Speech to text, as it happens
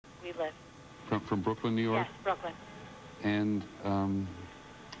live. From Brooklyn, New York? Yes, Brooklyn. And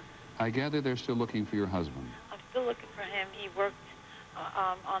I gather they're still looking for your husband. I'm still looking for him. He worked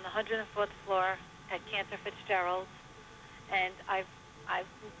on the 104th floor at Cantor Fitzgerald's, and I've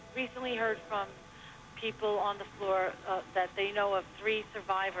recently heard from people on the floor that they know of 3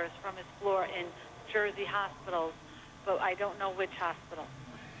 survivors from his floor in Jersey hospitals, but I don't know which hospital.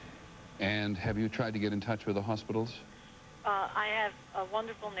 And have you tried to get in touch with the hospitals? I have a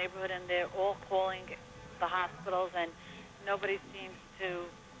wonderful neighborhood, and they're all calling the hospitals, and nobody seems to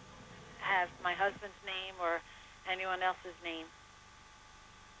have my husband's name or anyone else's name.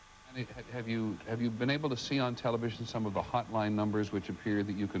 And have you been able to see on television some of the hotline numbers which appear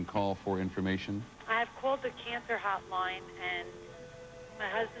that you can call for information? I have called the cancer hotline, and my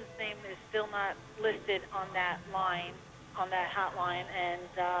husband's name is still not listed on that line, on that hotline, and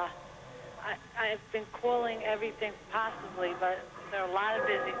I've been calling everything possibly, but there are a lot of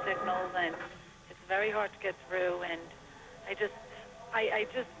busy signals, and it's very hard to get through, and I just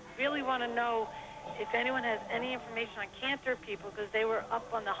really want to know if anyone has any information on cancer people, because they were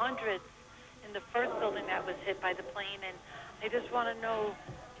up on the hundreds in the first building that was hit by the plane, and I just want to know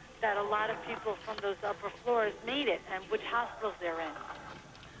that a lot of people from those upper floors made it and which hospitals they're in.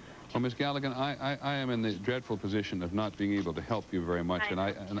 Well, Ms. Galligan, I am in the dreadful position of not being able to help you very much, and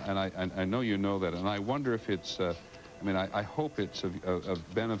I know you know that, and I wonder if it's, I mean, I hope it's of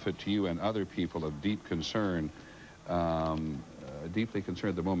benefit to you and other people of deep concern, deeply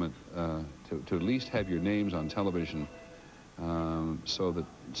concerned at the moment, to at least have your names on television so that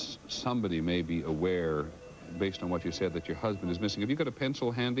somebody may be aware, based on what you said, that your husband is missing. Have you got a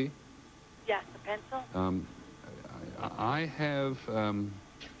pencil handy? Yes, a pencil. I have...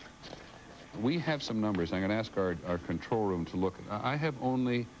 we have some numbers. I'm going to ask our control room to look. I have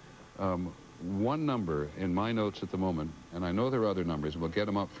only one number in my notes at the moment, and I know there are other numbers. We'll get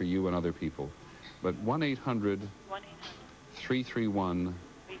them up for you and other people. But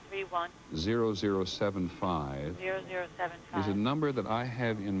 1-800-331-0075 is a number that I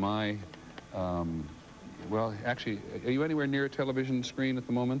have in my, well, actually, are you anywhere near a television screen at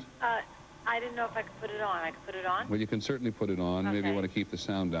the moment? I didn't know if I could put it on. I could put it on? Well, you can certainly put it on. Okay. Maybe you want to keep the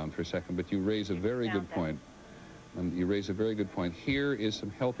sound down for a second, but you raise a very good point. And you raise a very good point. Here is some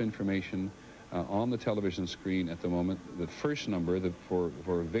help information on the television screen at the moment. The first number for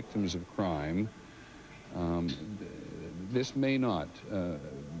victims of crime, this may not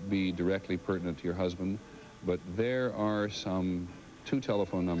be directly pertinent to your husband, but there are some 2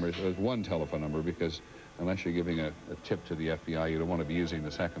 telephone numbers, one telephone number, because unless you're giving a tip to the FBI, you don't want to be using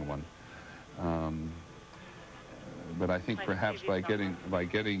the second one. But I think perhaps by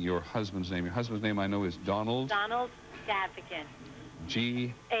getting your husband's name I know is Donald. Donald Gavigan.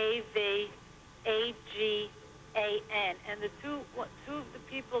 G-A-V-A-G-A-N. And the two of the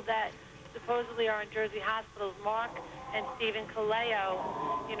people that supposedly are in Jersey hospitals, Mark and Stephen Kaleo,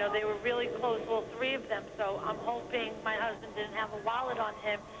 you know, they were really close, all 3 of them. So I'm hoping my husband didn't have a wallet on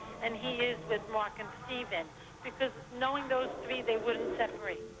him, and he is with Mark and Stephen, because knowing those 3, they wouldn't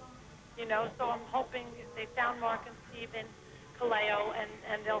separate. You know, so I'm hoping they found Mark and Stephen Kaleo,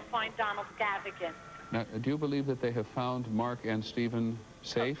 and they'll find Donald Gavigan. Now, do you believe that they have found Mark and Stephen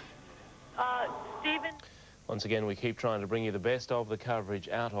safe? Stephen... Once again, we keep trying to bring you the best of the coverage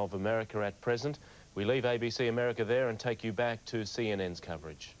out of America at present. We leave ABC America there and take you back to CNN's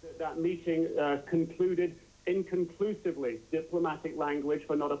coverage. That meeting concluded inconclusively, diplomatic language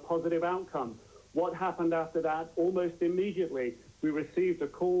for not a positive outcome. What happened after that? Almost immediately, we received a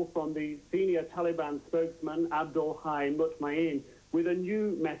call from the senior Taliban spokesman, Abdul Hai Mutmain, with a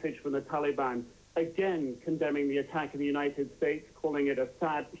new message from the Taliban, again condemning the attack in the United States, calling it a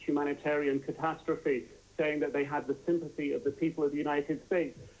sad humanitarian catastrophe, saying that they had the sympathy of the people of the United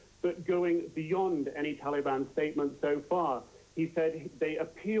States. But going beyond any Taliban statement so far, he said they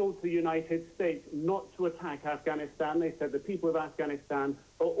appealed to the United States not to attack Afghanistan. They said the people of Afghanistan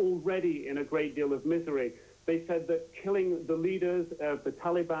are already in a great deal of misery. They said that killing the leaders of the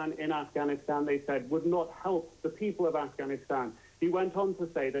Taliban in Afghanistan, they said, would not help the people of Afghanistan. He went on to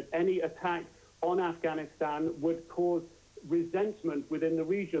say that any attack on Afghanistan would cause resentment within the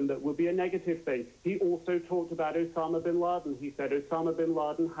region that would be a negative thing. He also talked about Osama bin Laden. He said Osama bin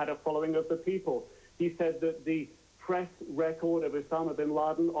Laden had a following of the people. He said that the press record of Osama bin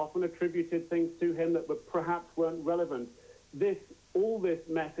Laden often attributed things to him that perhaps weren't relevant. All this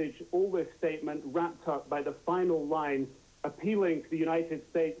message, all this statement wrapped up by the final line appealing to the United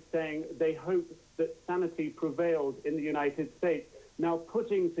States, saying they hope that sanity prevails in the United States. Now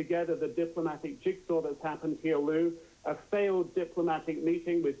putting together the diplomatic jigsaw that's happened here, Lou, a failed diplomatic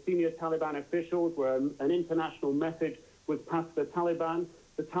meeting with senior Taliban officials where an international message was passed to the Taliban,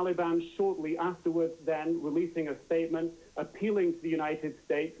 The Taliban shortly afterwards then releasing a statement appealing to the United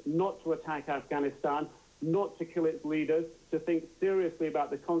States not to attack Afghanistan, not to kill its leaders, to think seriously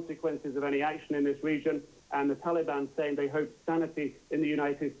about the consequences of any action in this region, and the Taliban saying they hope sanity in the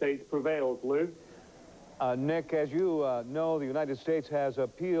United States prevails. Lou? Nick, as you know, the United States has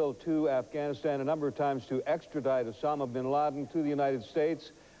appealed to Afghanistan a number of times to extradite Osama bin Laden to the United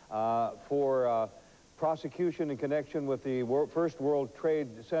States for prosecution in connection with the first World Trade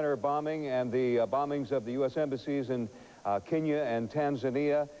Center bombing and the bombings of the U.S. embassies in Kenya and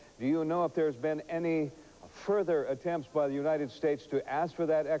Tanzania. Do you know if there's been any further attempts by the United States to ask for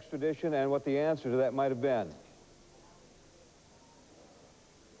that extradition and what the answer to that might have been?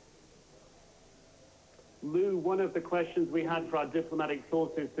 Lou, one of the questions we had for our diplomatic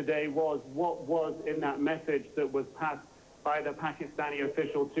sources today was what was in that message that was passed by the Pakistani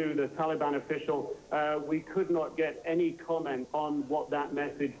official to the Taliban official. We could not get any comment on what that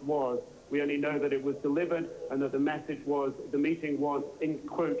message was. We only know that it was delivered and that the message was, the meeting was, in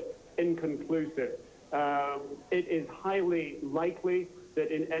quote, inconclusive. It is highly likely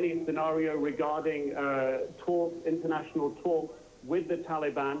that in any scenario regarding talks, international talks with the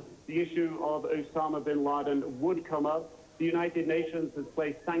Taliban, the issue of Osama bin Laden would come up. The United Nations has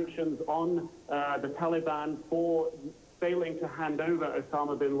placed sanctions on the Taliban for failing to hand over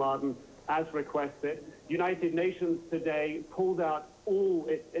Osama bin Laden as requested. United Nations today pulled out all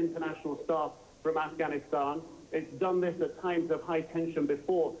its international staff from Afghanistan. It's done this at times of high tension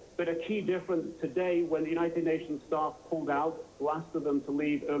before, but a key difference today when the United Nations staff pulled out, last of them to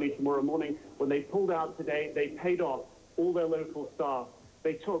leave early tomorrow morning, when they pulled out today, they paid off all their local staff.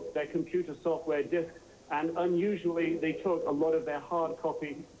 They took their computer software disks, and unusually, they took a lot of their hard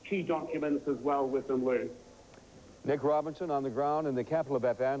copy key documents as well with them, Lou. Nick Robinson on the ground in the capital of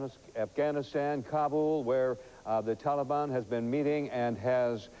Afghanistan, Kabul, where the Taliban has been meeting and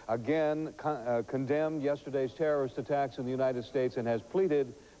has again condemned yesterday's terrorist attacks in the United States and has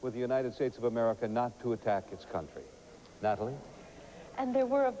pleaded with the United States of America not to attack its country. Natalie? And there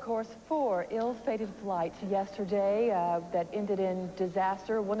were, of course, 4 ill-fated flights yesterday that ended in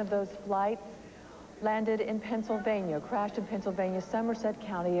disaster. One of those flights landed in Pennsylvania, crashed in Pennsylvania, Somerset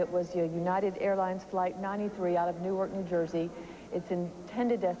County. It was a United Airlines Flight 93 out of Newark, New Jersey. Its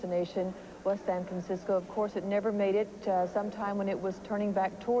intended destination was San Francisco. Of course, it never made it. Sometime when it was turning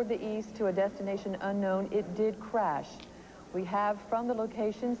back toward the east to a destination unknown, it did crash. We have from the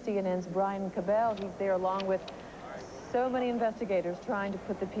location CNN's Brian Cabell. He's there along with so many investigators trying to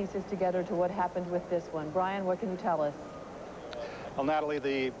put the pieces together to what happened with this one. Brian, what can you tell us? Well, Natalie,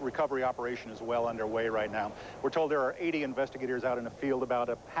 the recovery operation is well underway right now. We're told there are 80 investigators out in a field about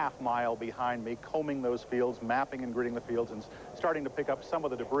a half-mile behind me, combing those fields, mapping and gridding the fields, and starting to pick up some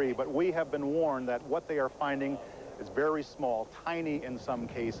of the debris. But we have been warned that what they are finding is very small, tiny in some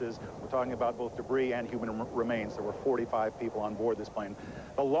cases. We're talking about both debris and human remains. There were 45 people on board this plane.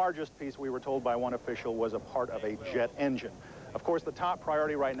 The largest piece, we were told by one official, was a part of a jet engine. Of course, the top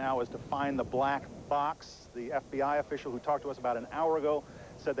priority right now is to find the black box. The FBI official who talked to us about an hour ago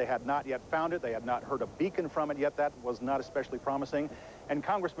said they had not yet found it. They had not heard a beacon from it yet. That was not especially promising. And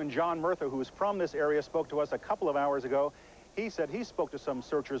Congressman John Murtha, who is from this area, spoke to us a couple of hours ago. He said he spoke to some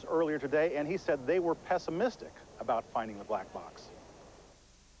searchers earlier today, and he said they were pessimistic about finding the black box.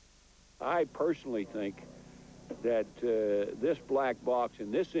 I personally think that this black box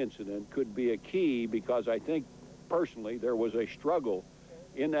in this incident could be a key, because I think personally there was a struggle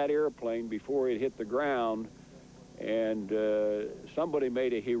in that airplane before it hit the ground, and somebody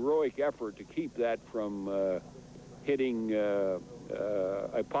made a heroic effort to keep that from hitting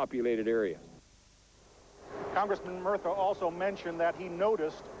a populated area. Congressman Murtha also mentioned that he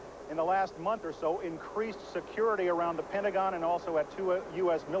noticed in the last month or so increased security around the Pentagon and also at 2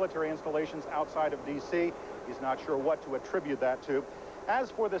 U.S. military installations outside of D.C. He's not sure what to attribute that to.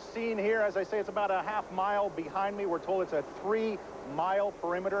 As for the scene here, as I say, it's about a half-mile behind me. We're told it's a 3-mile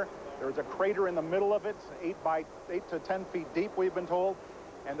perimeter. There's a crater in the middle of it, 8 to 10 feet deep, we've been told.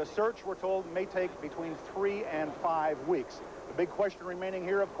 And the search, we're told, may take between 3 and 5 weeks. The big question remaining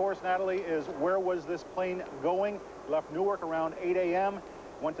here, of course, Natalie, is where was this plane going? Left Newark around 8 a.m.,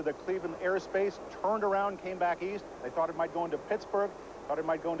 went to the Cleveland airspace, turned around, came back east. They thought it might go into Pittsburgh, thought it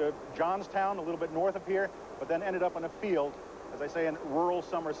might go into Johnstown, a little bit north of here, but then ended up in a field, as I say, in rural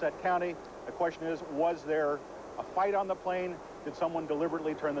Somerset County. The question is, was there a fight on the plane? Did someone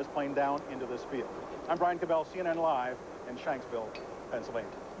deliberately turn this plane down into this field? I'm Brian Cabell, CNN Live in Shanksville,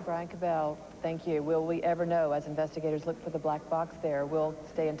 Pennsylvania. Brian Cabell, thank you. Will we ever know as investigators look for the black box there? We'll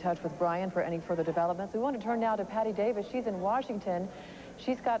stay in touch with Brian for any further developments. We want to turn now to Patty Davis. She's in Washington.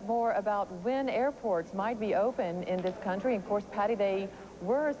 She's got more about when airports might be open in this country. Of course, Patty, they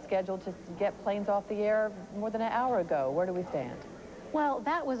were scheduled to get planes off the air more than an hour ago. Where do we stand? Well,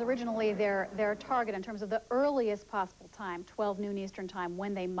 that was originally their target in terms of the earliest possible time, 12 noon Eastern time,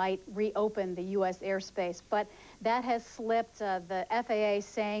 when they might reopen the U.S. airspace. But that has slipped. The FAA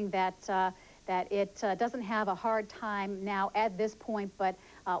saying that it doesn't have a hard time now at this point, but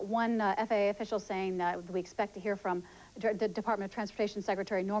one FAA official saying we expect to hear from the Department of Transportation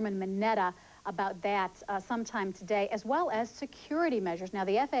Secretary Norman Mineta about that sometime today, as well as security measures. Now,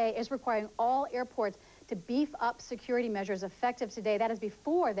 the FAA is requiring all airports to beef up security measures effective today. That is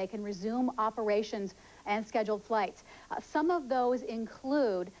before they can resume operations and scheduled flights. Some of those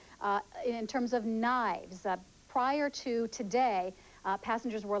include, in terms of knives, prior to today,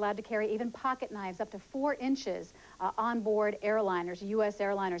 passengers were allowed to carry even pocket knives up to 4 inches on board airliners, U.S.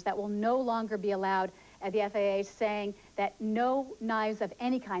 airliners. That will no longer be allowed. The FAA saying that no knives of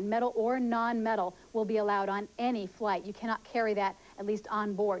any kind, metal or non-metal, will be allowed on any flight. You cannot carry that, at least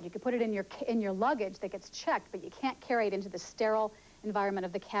on board. You can put it in your luggage that gets checked, but you can't carry it into the sterile environment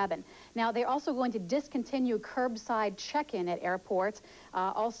of the cabin. Now, they're also going to discontinue curbside check-in at airports,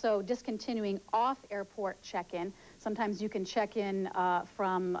 also discontinuing off-airport check-in. Sometimes you can check in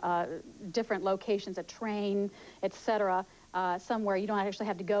from different locations, a train, etc., somewhere. You don't actually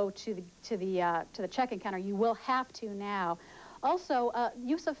have to go to the check-in counter. You will have to now. Also,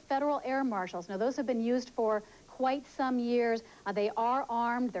 use of federal air marshals. Now, those have been used for quite some years. They are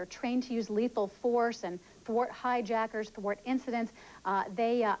armed. They're trained to use lethal force and thwart hijackers, thwart incidents.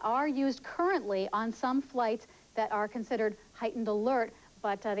 They are used currently on some flights that are considered heightened alert,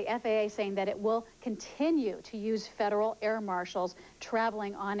 but the FAA saying that it will continue to use federal air marshals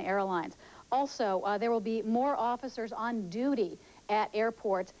traveling on airlines. Also, there will be more officers on duty at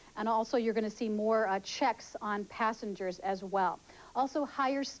airports, and also you're going to see more checks on passengers as well. Also,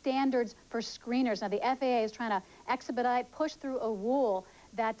 higher standards for screeners. Now, the FAA is trying to expedite, push through a rule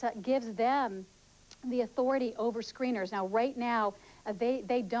that gives them the authority over screeners. Now, right now,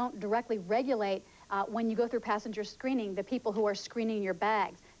 they don't directly regulate when you go through passenger screening, the people who are screening your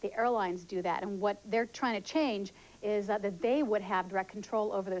bags. The airlines do that, and what they're trying to change is that they would have direct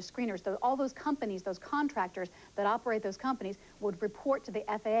control over those screeners. All those companies, those contractors that operate those companies would report to the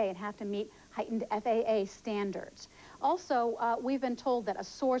FAA and have to meet heightened FAA standards. Also, we've been told that a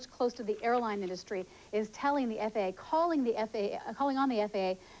source close to the airline industry is telling the FAA, calling on the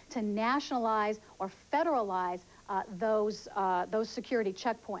FAA to nationalize or federalize those security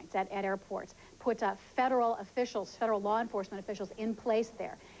checkpoints at airports, put federal officials, federal law enforcement officials in place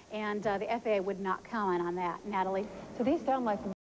there. And the FAA would not comment on that. Natalie? So these sound like